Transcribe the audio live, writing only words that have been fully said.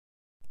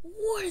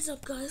What is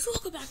up, guys?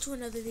 Welcome back to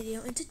another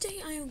video, and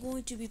today I am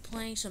going to be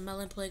playing some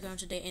Melon Playground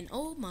today, and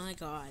oh my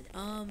god,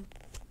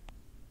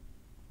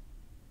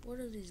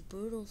 what are these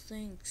brutal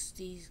things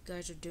these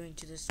guys are doing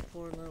to this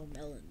poor little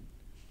melon?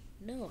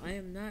 No, I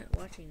am not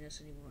watching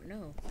this anymore,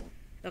 no.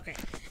 Okay,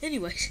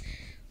 anyways,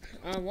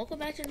 welcome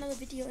back to another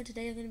video, and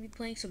today I'm going to be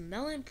playing some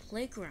Melon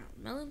Playground.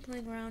 Melon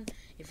Playground,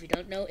 if you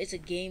don't know, it's a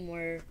game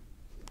where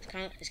it's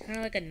kind of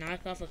like a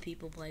knockoff of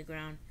People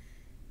Playground.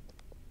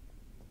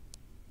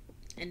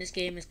 And this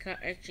game is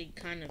actually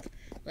kind of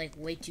like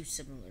way too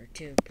similar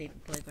to Paper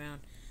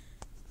Playground.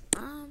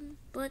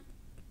 But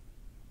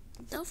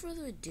without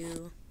further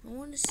ado, I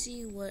want to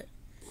see what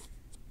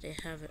they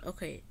have.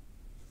 Okay,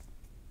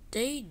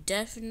 they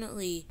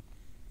definitely,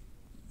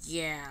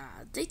 yeah,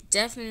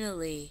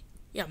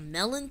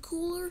 melon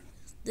cooler.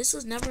 This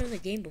was never in the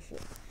game before.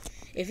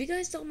 If you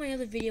guys saw my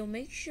other video,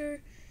 make sure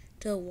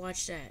to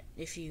watch that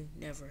if you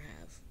never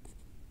have.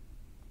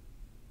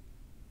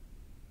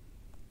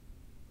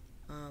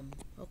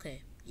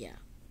 Okay, yeah.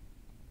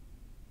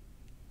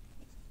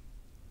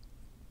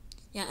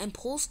 Yeah, and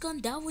pulse gun,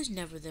 that was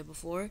never there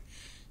before.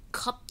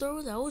 Cup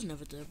thrower, that was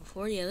never there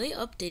before. Yeah, they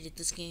updated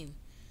this game.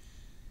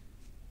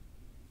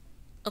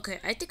 Okay,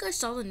 I think I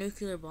saw the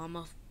nuclear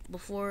bomb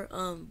before,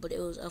 but it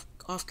was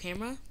off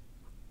camera.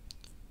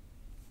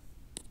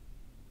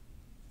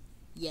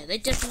 Yeah, they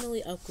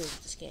definitely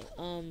upgraded this game.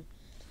 I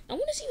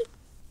want to see what...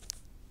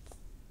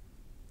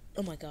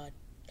 Oh my god.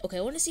 Okay,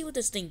 I want to see what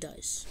this thing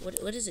does. What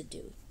does it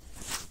do?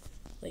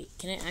 Wait,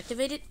 can I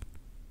activate it?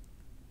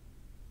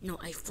 No,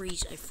 I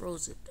froze it.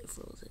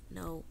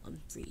 No,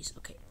 freeze.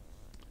 Okay.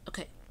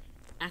 Okay.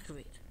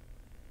 Activate.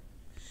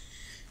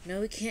 No,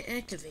 we can't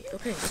activate.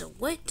 Okay, so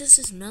what does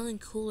this melon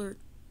cooler...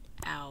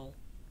 Ow.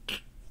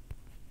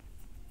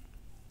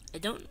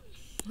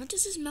 What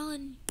does this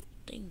melon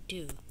thing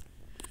do?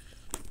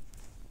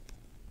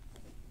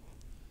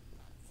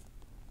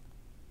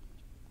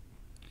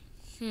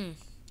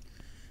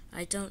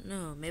 I don't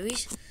know. Maybe...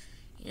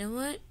 You know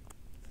what?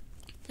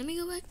 Let me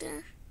go back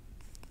there.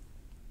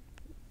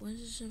 What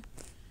is it?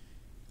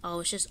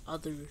 Oh, it's just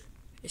other.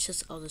 So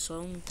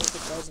I don't think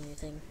it does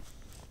anything.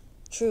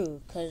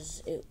 True,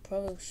 because it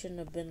probably shouldn't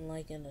have been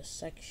like in a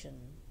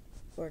section.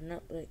 Or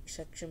not like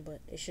section, but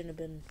it shouldn't have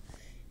been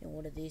in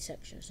one of these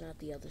sections, not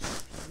the other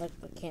section.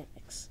 Like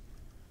mechanics.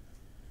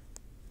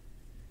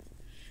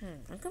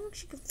 I'm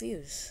actually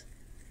confused.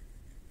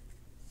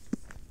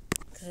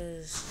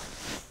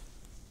 Because...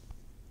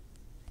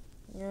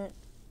 You know what?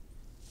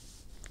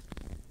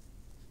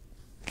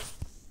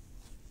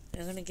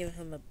 I'm gonna give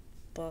him a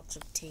box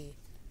of tea.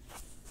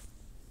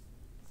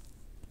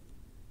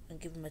 And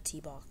give him a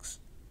tea box.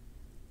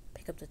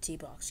 Pick up the tea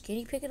box. Can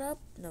he pick it up?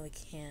 No, he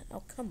can't.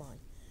 Oh, come on.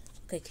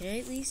 Okay, can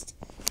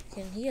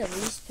he at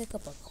least pick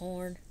up a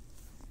corn?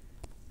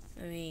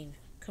 I mean,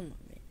 come on,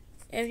 man.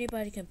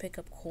 Everybody can pick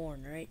up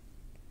corn, right?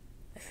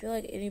 I feel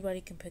like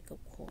anybody can pick up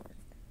corn.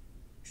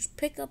 Just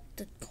pick up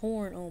the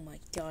corn. Oh my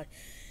god.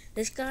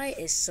 This guy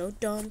is so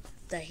dumb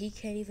that he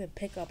can't even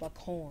pick up a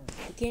corn.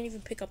 He can't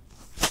even pick up...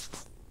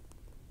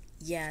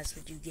 Yeah, that's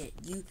what you get.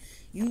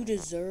 You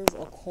deserve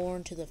a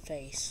corn to the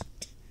face.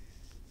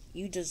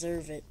 You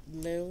deserve it,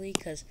 literally,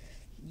 because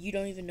you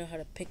don't even know how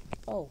to pick...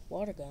 Oh,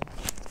 water gun.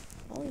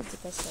 I don't even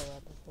think I saw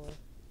that before.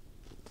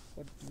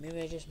 Or maybe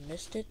I just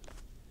missed it.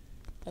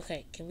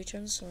 Okay, can we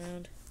turn this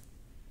around?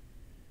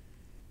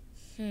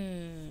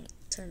 Turn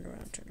it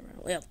around.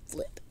 Yeah,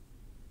 flip.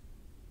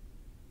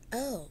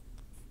 Oh.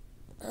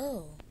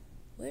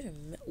 Wait a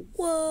minute.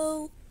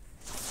 Whoa!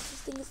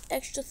 This thing is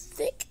extra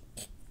thick.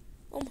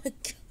 Oh my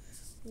god.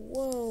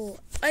 Whoa,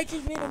 I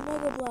just made a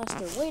Mega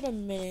Blaster. Wait a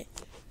minute.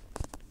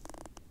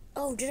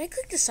 Oh, did I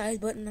click the size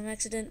button on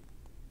accident?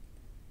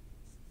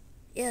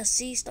 Yeah,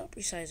 see, stop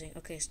resizing.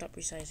 Okay, stop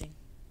resizing.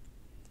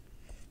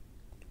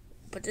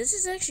 But this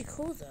is actually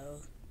cool,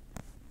 though.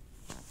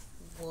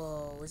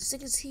 Whoa, this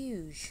thing is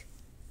huge.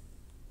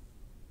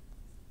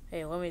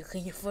 Hey, want me to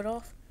clean your foot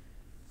off?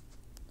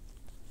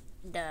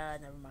 Nah,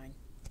 never mind.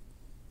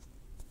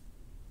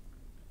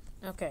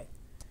 Okay,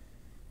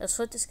 let's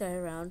flip this guy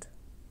around.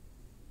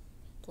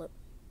 Flip.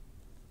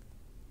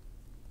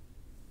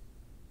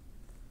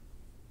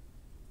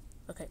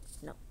 Okay,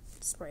 no.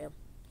 Spray him.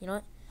 You know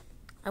what?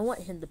 I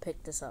want him to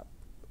pick this up.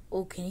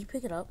 Oh, can he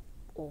pick it up?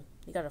 Oh,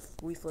 you got a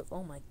free flip.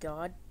 Oh my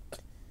god.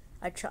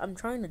 I'm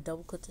trying to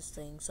double click this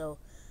thing so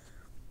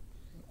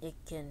it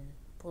can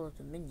pull up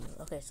the menu.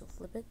 Okay, so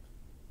flip it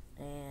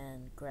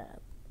and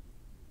grab.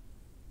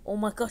 Oh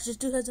my gosh, this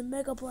dude has a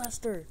Mega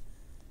Blaster.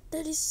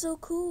 That is so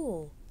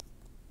cool.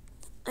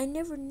 I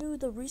never knew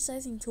the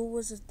resizing tool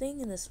was a thing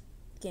in this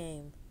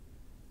game.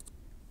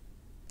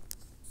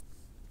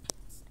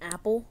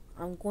 Apple,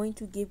 I'm going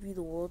to give you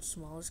the world's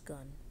smallest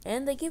gun.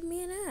 And they give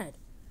me an ad.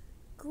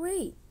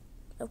 Great.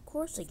 Of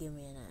course they give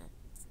me an ad.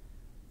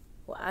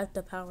 Well, I have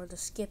the power to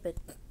skip it.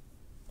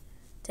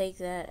 Take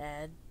that,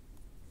 ad.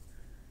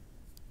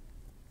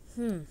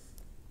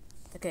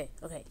 Okay.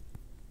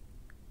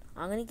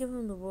 I'm gonna give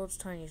him the world's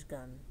tiniest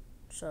gun.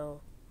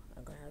 So,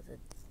 I'm gonna have to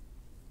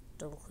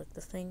double click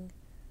the thing.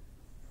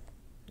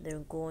 They're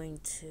going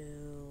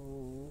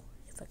to,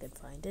 if I can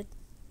find it.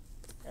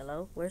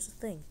 Hello, where's the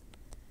thing?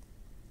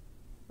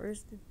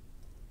 Where's the?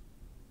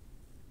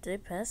 Did I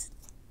pass it?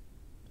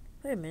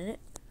 Wait a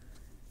minute.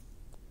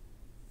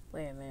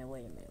 Wait a minute.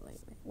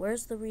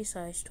 Where's the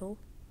resize tool?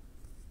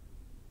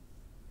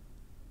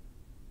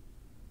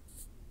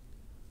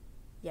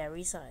 Yeah,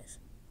 resize.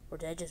 Or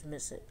did I just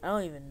miss it? I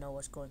don't even know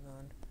what's going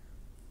on.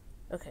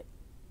 Okay.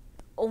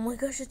 Oh my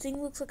gosh, this thing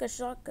looks like a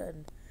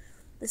shotgun.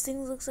 This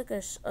thing looks like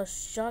a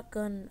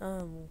shotgun,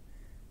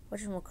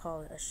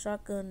 whatchamacallit? A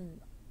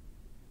shotgun,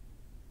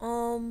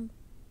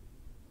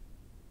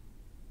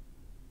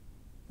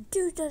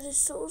 dude, that is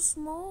so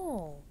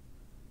small.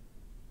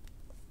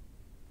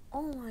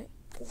 Oh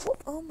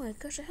my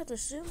gosh, I have to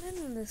zoom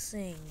in on this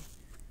thing.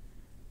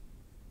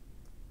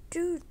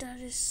 Dude, that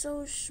is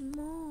so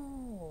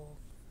small.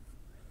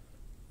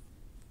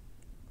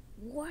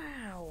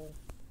 Wow.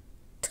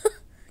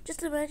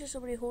 Just imagine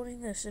somebody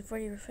holding this in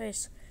front of your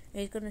face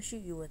and he's gonna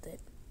shoot you with it.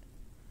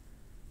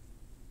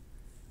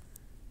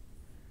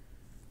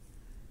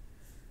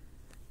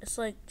 It's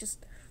like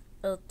just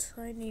a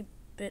tiny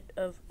bit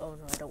of, oh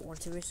no, I don't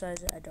want to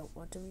resize it. I don't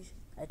want to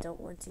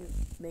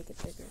make it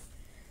bigger.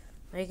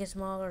 Make it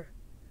smaller.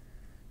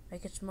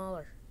 Make it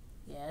smaller.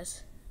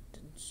 Yes.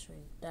 Didn't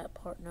shrink that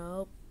part.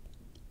 Nope.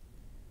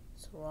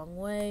 It's the wrong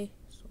way.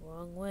 It's the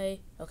wrong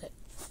way. Okay.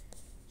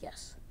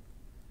 Yes.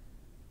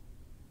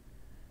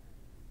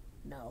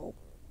 No.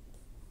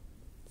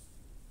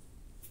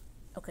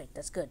 Okay,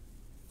 that's good.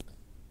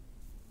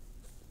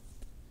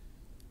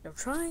 I'm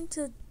trying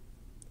to...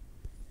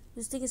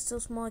 This thing is so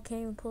small I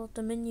can't even pull up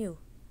the menu.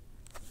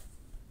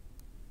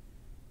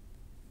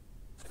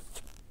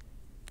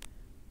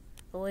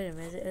 Oh, wait a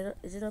minute.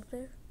 Is it up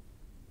there?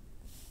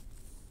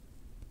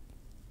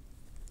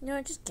 You know,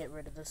 just get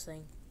rid of this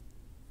thing.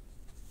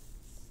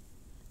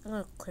 I'm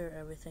gonna clear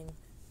everything.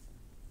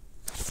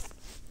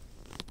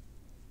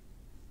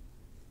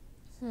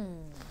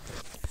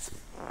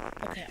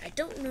 Okay, I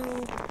don't know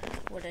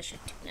what I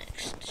should do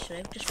next. Should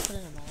I just put in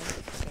a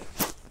melon? Okay.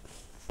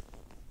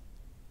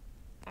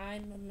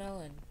 I'm a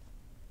melon.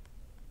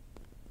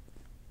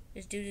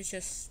 This dude is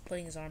just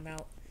putting his arm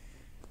out.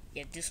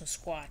 Yeah, do some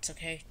squats,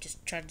 okay?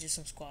 Just try to do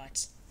some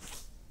squats.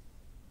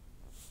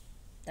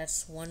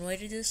 That's one way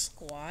to do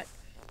squat.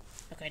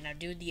 Okay, now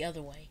do it the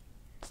other way.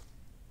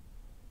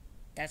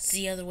 That's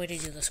the other way to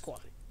do the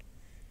squat.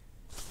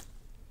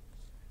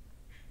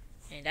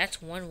 And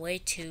that's one way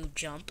to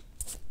jump.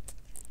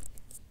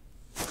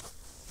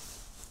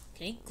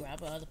 Can he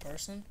grab another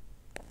person?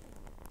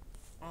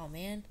 Oh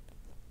man.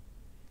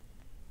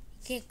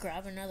 You can't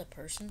grab another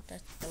person?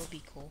 That would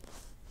be cool.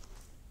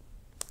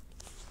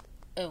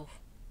 Oh.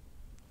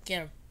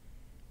 Get him.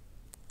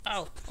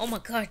 Oh my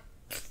god.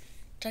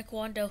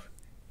 Taekwondo.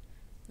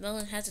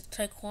 Melon has a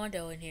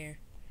taekwondo in here.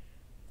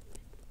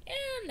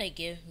 And they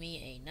give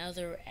me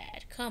another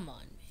ad. Come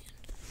on,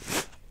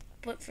 man.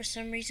 But for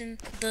some reason,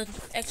 the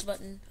X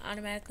button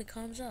automatically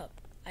comes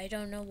up. I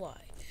don't know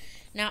why.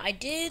 Now, I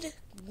did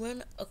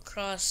run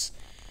across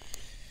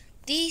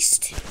these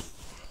two.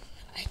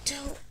 I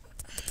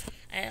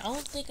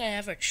don't think I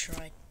ever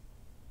tried.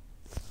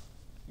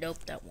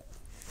 Nope, that won't.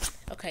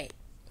 Okay,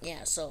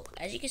 yeah, so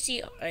as you can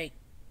see, like,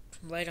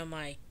 right on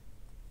my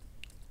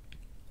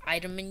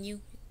item menu,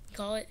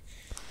 call it.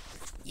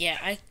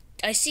 Yeah,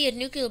 I see a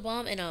nuclear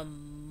bomb and a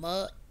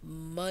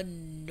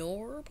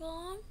manure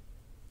bomb.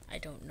 I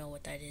don't know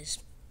what that is.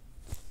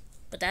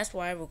 But that's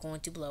why we're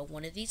going to blow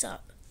one of these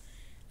up.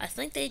 I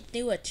think they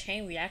do a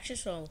chain reaction,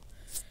 so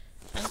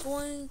I'm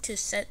going to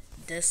set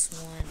this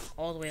one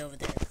all the way over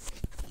there.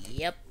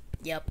 Yep,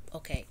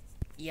 okay.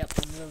 Yep,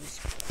 I'm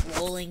really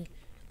rolling.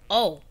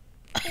 Oh!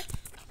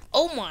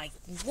 Oh my,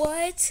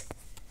 what?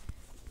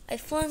 I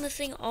flung the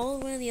thing all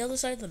the way on the other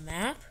side of the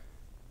map?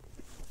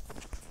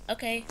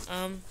 Okay,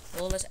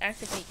 well, let's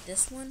activate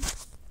this one.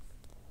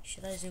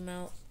 Should I zoom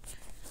out?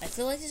 I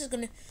feel like this is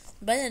gonna,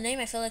 by the name,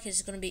 I feel like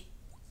it's gonna be,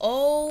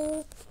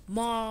 oh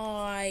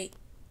my.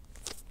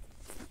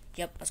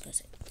 Yep, I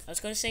was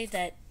gonna say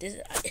that this,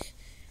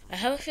 I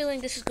have a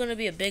feeling this is gonna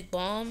be a big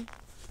bomb.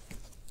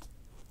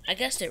 I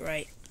guessed it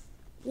right.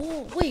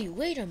 Whoa,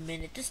 wait a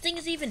minute. This thing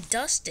is even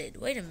dusted.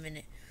 Wait a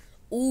minute.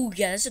 Ooh,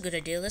 yeah, that's a good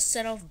idea. Let's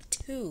set off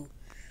 2.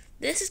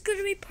 This is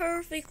gonna be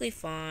perfectly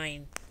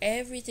fine.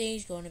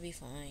 Everything's gonna be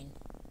fine.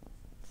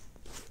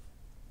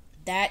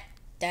 Yeah,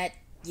 that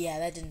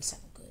didn't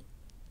sound good.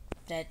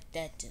 That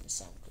didn't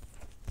sound good.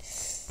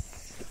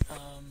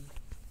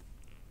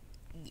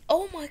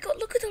 Oh my god,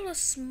 look at all the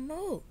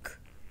smoke.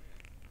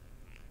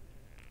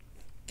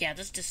 Yeah,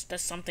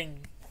 that's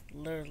something,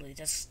 literally,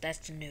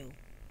 that's new.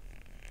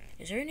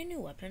 Is there any new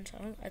weapons?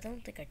 I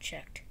don't think I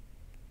checked.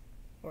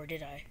 Or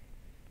did I?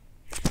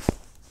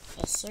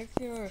 A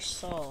circular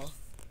saw.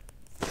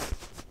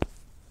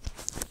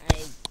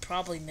 I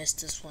probably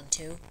missed this one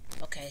too.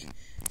 Okay.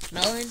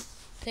 Melon,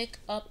 pick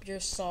up your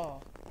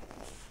saw.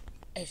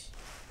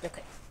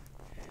 Okay.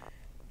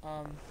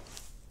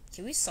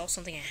 Can we saw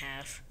something in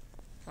half?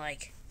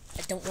 Like,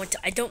 I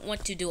don't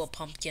want to do a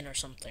pumpkin or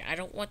something. I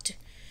don't want to.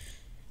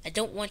 I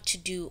don't want to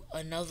do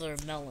another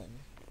melon.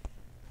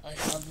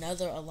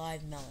 Another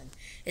alive melon.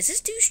 Is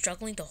this dude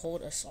struggling to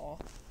hold a saw?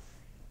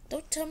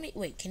 Don't tell me.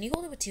 Wait, can you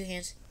hold it with two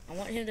hands? I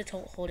want him to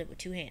hold it with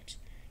two hands.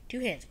 Two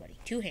hands, buddy.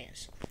 Two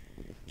hands.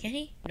 Can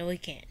he? No, he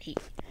can't.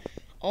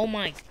 Oh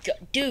my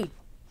god. Dude,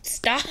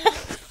 stop.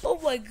 Oh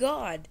my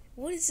god.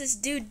 What is this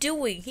dude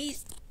doing?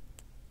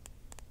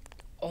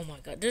 Oh my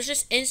god. There's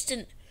just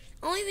instant.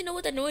 I don't even know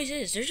what that noise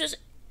is. There's just.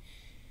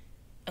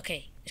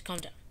 Okay, just calm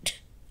down.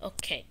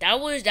 Okay, that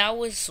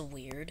was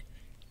weird.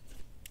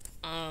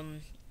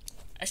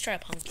 Let's try a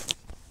pumpkin.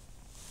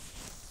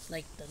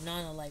 Like the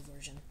non-alive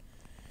version.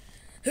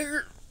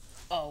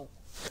 Oh.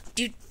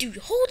 Dude,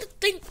 hold the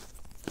thing.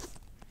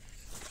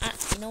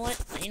 You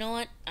know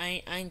what?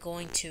 I'm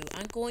going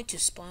to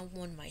spawn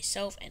one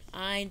myself, and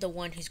I'm the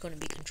one who's going to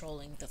be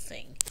controlling the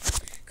thing.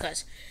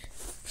 Cause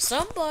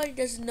somebody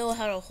doesn't know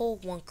how to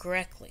hold one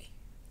correctly.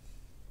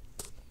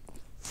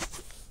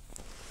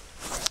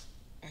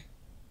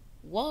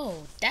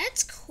 Whoa,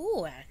 that's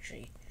cool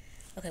actually.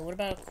 Okay, what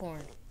about a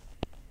corn?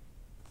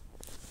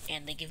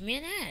 And they give me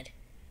an ad.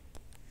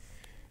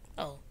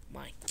 Oh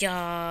my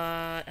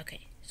god.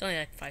 Okay, it's only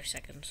like 5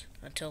 seconds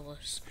until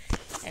this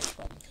X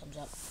button comes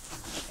up.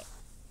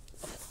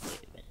 Okay, wait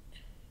a minute.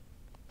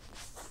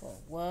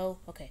 Whoa.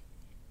 Okay,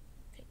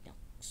 no.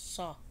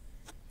 Saw.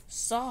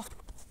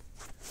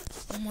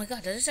 Oh my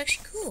god, that is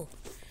actually cool.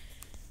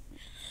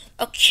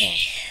 Okay.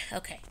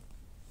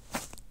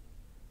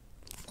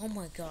 Oh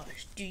my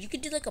gosh, dude, you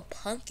could do like a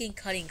pumpkin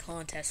cutting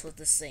contest with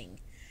this thing.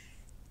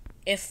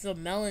 If the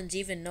melons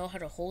even know how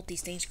to hold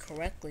these things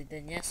correctly,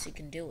 then yes, you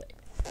can do it.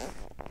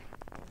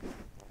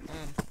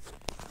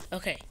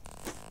 Okay.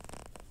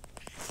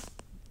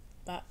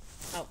 But,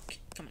 oh,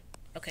 come on.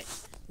 Okay,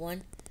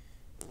 1.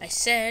 I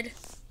said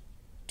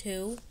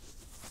 2,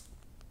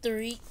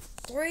 3.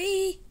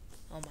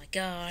 Oh my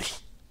gosh,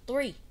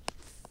 3.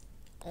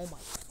 Oh my,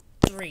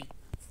 3.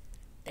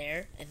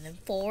 There, and then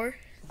 4,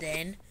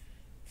 then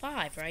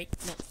 5, right?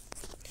 No.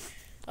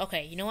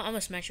 Okay, you know what? I'm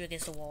gonna smash you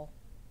against the wall.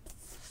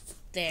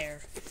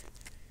 There.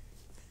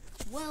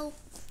 Well,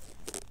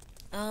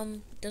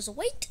 there's a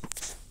weight,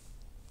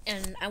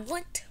 and I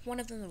want one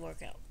of them to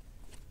work out.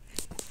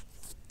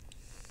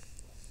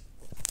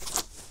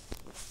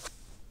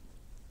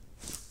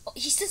 Oh,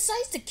 he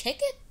decides to kick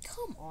it?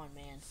 Come on,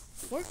 man.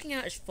 Working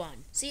out is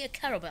fun. See, a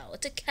kettlebell.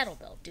 It's a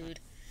kettlebell, dude.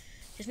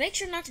 Just make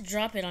sure not to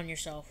drop it on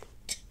yourself.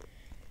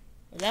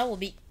 That will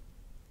be...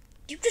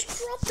 You just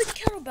dropped the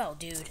kettlebell,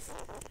 dude.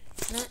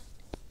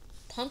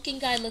 Pumpkin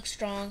guy looks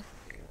strong.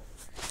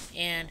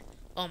 And,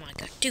 oh my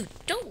god. Dude,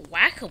 don't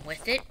whack him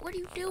with it. What are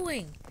you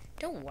doing?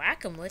 Don't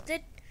whack him with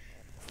it.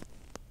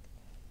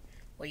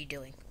 What are you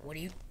doing?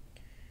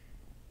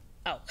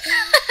 Oh.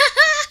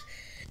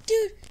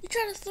 Dude, you're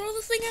trying to throw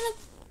the thing at him?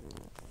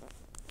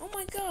 Oh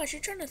my gosh,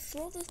 you're trying to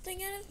throw the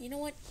thing at him? You know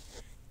what?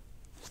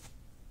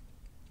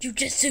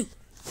 Jujitsu!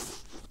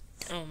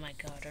 Oh my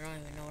god, I don't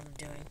even know what I'm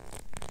doing.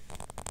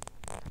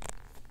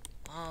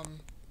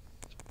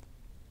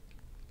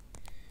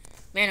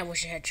 Man, I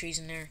wish I had trees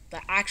in there.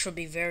 The axe would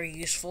be very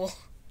useful.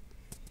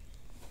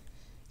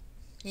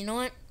 You know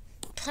what?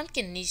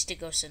 Pumpkin needs to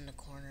go sit in the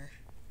corner.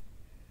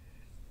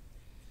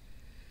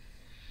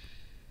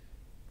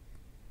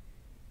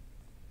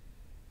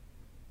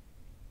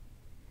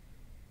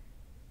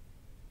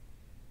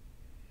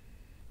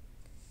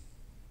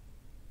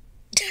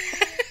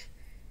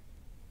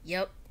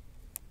 Yep.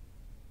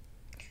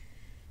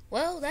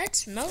 Well,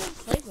 that's Melon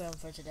Playground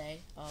for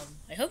today.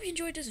 I hope you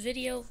enjoyed this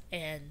video,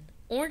 and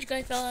Orange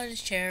Guy fell out of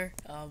his chair.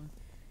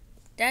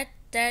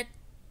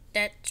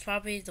 That's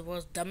probably the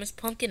world's dumbest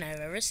pumpkin I've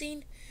ever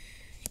seen.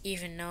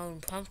 Even though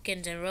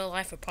pumpkins in real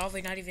life are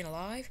probably not even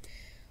alive.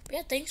 But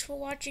yeah, thanks for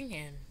watching,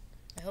 and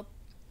I hope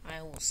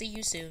I will see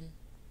you soon.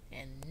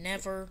 And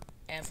never,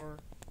 ever,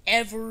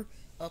 ever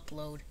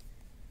upload.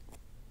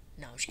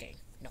 No, I'm just kidding.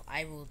 No,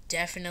 I will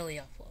definitely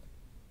upload.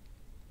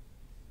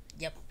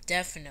 Yep,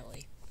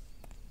 definitely.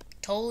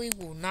 Totally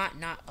will not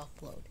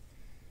upload.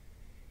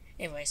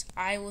 Anyways,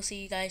 I will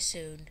see you guys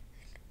soon.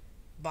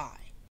 Bye.